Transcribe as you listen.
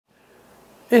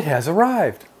It has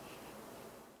arrived.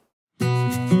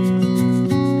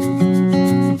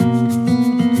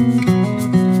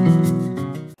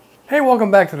 Hey,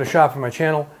 welcome back to the shop on my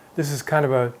channel. This is kind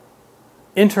of a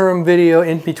interim video,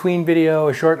 in-between video,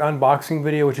 a short unboxing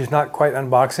video, which is not quite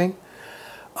unboxing.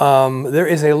 There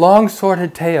is a long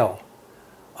sordid tale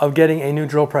of getting a new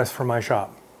drill press for my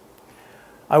shop.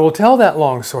 I will tell that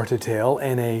long sordid tale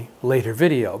in a later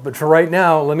video, but for right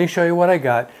now, let me show you what I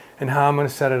got and how I'm going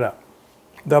to set it up.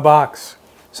 The box.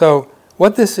 So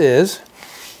what this is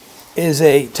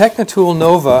a Technitool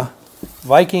Nova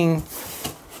Viking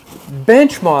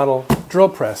bench model drill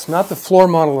press, not the floor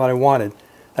model that I wanted.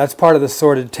 That's part of the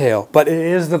sordid tale, but it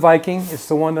is the Viking. It's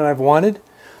the one that I've wanted.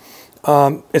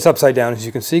 It's upside down, as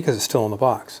you can see, because it's still in the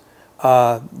box.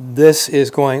 This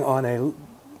is going on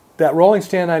that rolling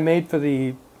stand I made for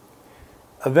the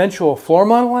eventual floor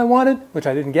model I wanted, which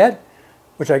I didn't get,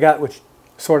 which I got, which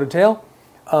sordid tale.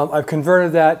 I've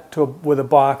converted that with a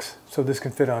box so this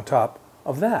can fit on top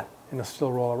of that, and it'll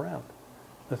still roll around.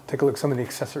 Let's take a look at some of the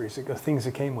accessories, the things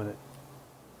that came with it.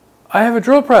 I have a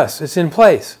drill press. It's in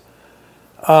place.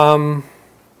 I'll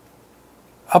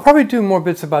probably do more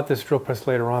bits about this drill press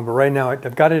later on, but right now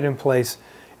I've got it in place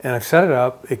and I've set it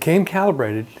up. It came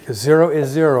calibrated because 0 is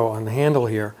 0 on the handle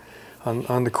here,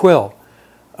 on the quill.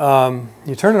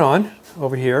 You turn it on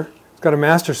over here. It's got a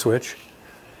master switch,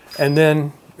 and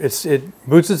then it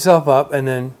boots itself up, and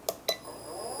then,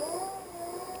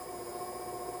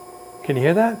 can you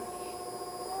hear that?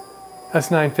 That's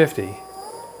 950.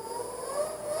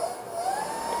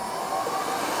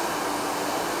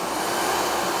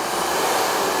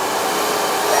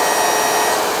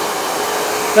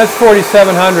 That's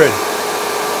 4,700.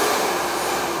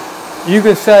 You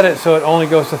can set it so it only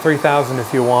goes to 3,000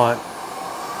 if you want.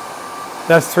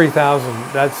 That's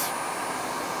 3,000. That's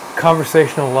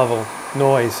conversational level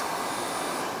noise.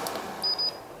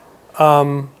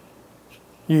 Bring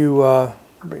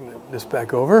this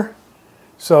back over.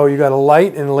 So you got a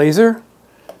light and laser.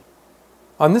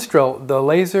 On this drill, the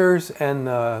lasers and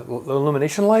the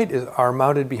illumination light are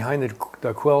mounted behind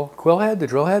the quill head, the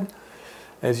drill head,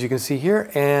 as you can see here.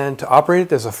 And to operate it,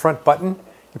 there's a front button.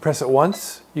 You press it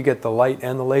once, you get the light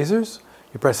and the lasers.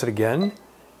 You press it again,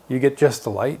 you get just the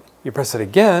light. You press it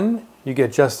again, you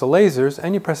get just the lasers,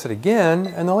 and you press it again,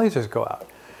 and the lasers go out.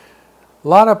 A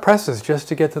lot of presses just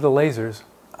to get to the lasers.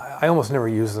 I almost never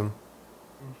use them.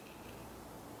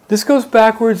 This goes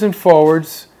backwards and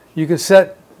forwards. You can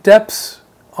set depths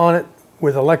on it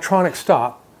with electronic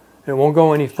stop, and it won't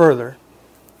go any further.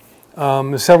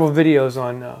 There's several videos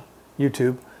on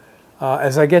YouTube.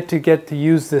 As I get to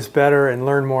use this better and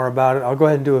learn more about it, I'll go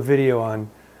ahead and do a video on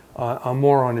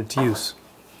more on its use.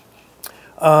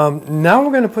 Now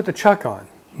we're going to put the chuck on.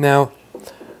 Now,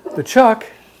 the chuck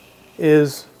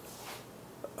is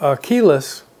a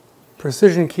keyless,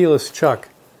 precision keyless chuck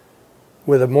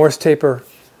with a Morse taper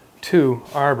 2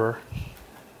 arbor.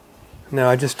 Now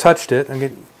I just touched it. I'm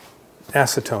getting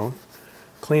acetone,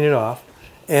 clean it off,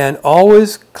 and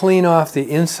always clean off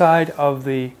the inside of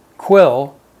the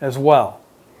quill as well,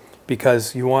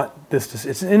 because you want this to,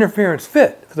 it's an interference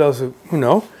fit for those who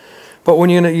know, but when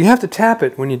you have to tap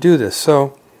it when you do this.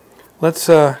 So let's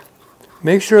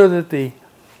make sure that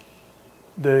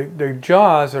the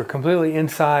jaws are completely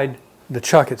inside the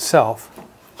chuck itself,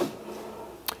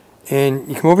 and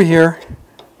you come over here,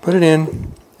 put it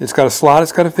in. It's got a slot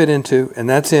it's got to fit into, and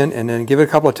that's in, and then give it a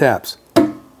couple of taps.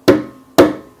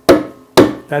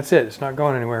 That's it. It's not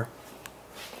going anywhere.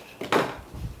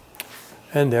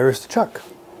 And there is the chuck.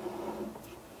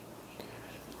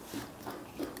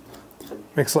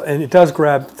 And it does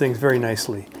grab things very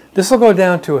nicely. This will go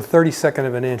down to a 32nd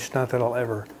of an inch. Not that I'll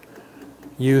ever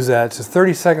use that. It's a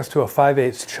 30 seconds to a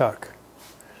 5/8 chuck.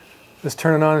 Let's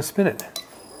turn it on and spin it.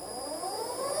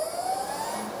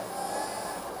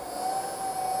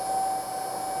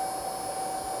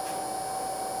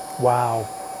 Wow,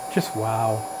 just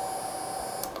wow.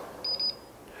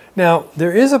 Now,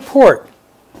 there is a port,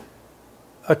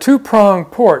 a 2-prong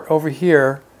port over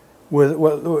here with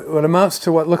what amounts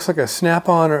to what looks like a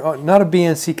snap-on, or not a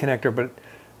BNC connector, but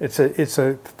it's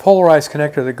a polarized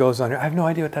connector that goes on here. I have no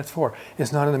idea what that's for.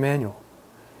 It's not in the manual.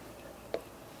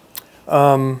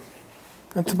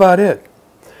 That's about it.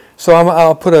 So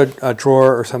I'll put a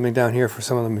drawer or something down here for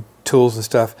some of the tools and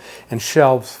stuff, and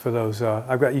shelves for those.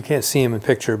 I've got, you can't see them in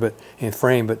picture, but in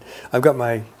frame. But I've got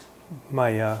my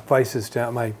vices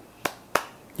down. My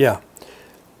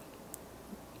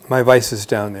vices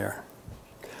down there.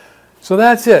 So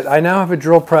that's it. I now have a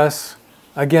drill press.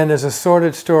 Again, there's a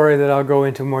sordid story that I'll go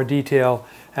into more detail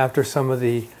after some of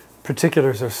the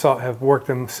particulars have worked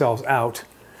themselves out.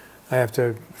 I have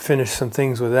to finish some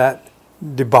things with that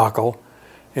debacle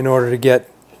in order to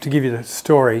give you the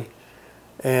story.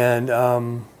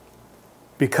 And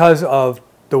because of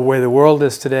the way the world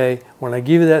is today, when I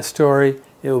give you that story,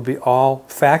 it will be all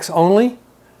facts only,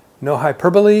 no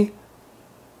hyperbole,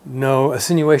 no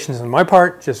insinuations on my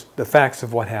part, just the facts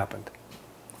of what happened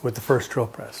with the first drill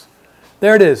press.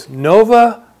 There it is,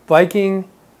 Nova Viking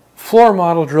floor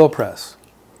model drill press.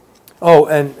 Oh,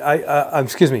 and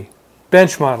excuse me,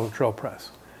 bench model drill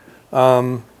press.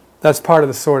 That's part of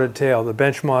the sordid tale. The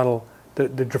bench model,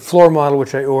 the floor model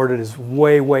which I ordered is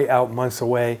way out, months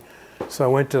away. So I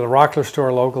went to the Rockler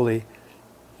store locally,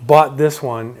 bought this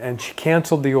one, and she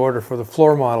canceled the order for the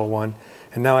floor model one,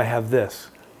 and now I have this.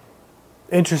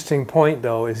 Interesting point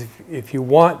though is if you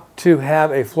want to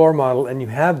have a floor model and you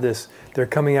have this, they're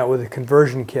coming out with a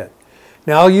conversion kit.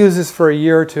 Now I'll use this for a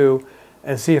year or two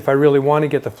and see if I really want to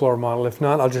get the floor model. If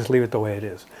not, I'll just leave it the way it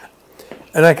is.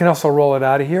 And I can also roll it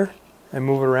out of here and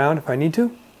move it around if I need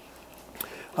to.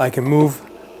 I can move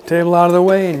the table out of the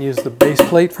way and use the base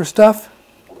plate for stuff.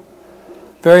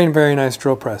 Very nice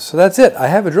drill press. So that's it. I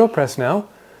have a drill press now.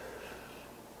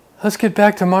 Let's get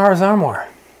back to Mars Armoire.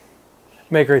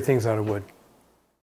 Make great things out of wood.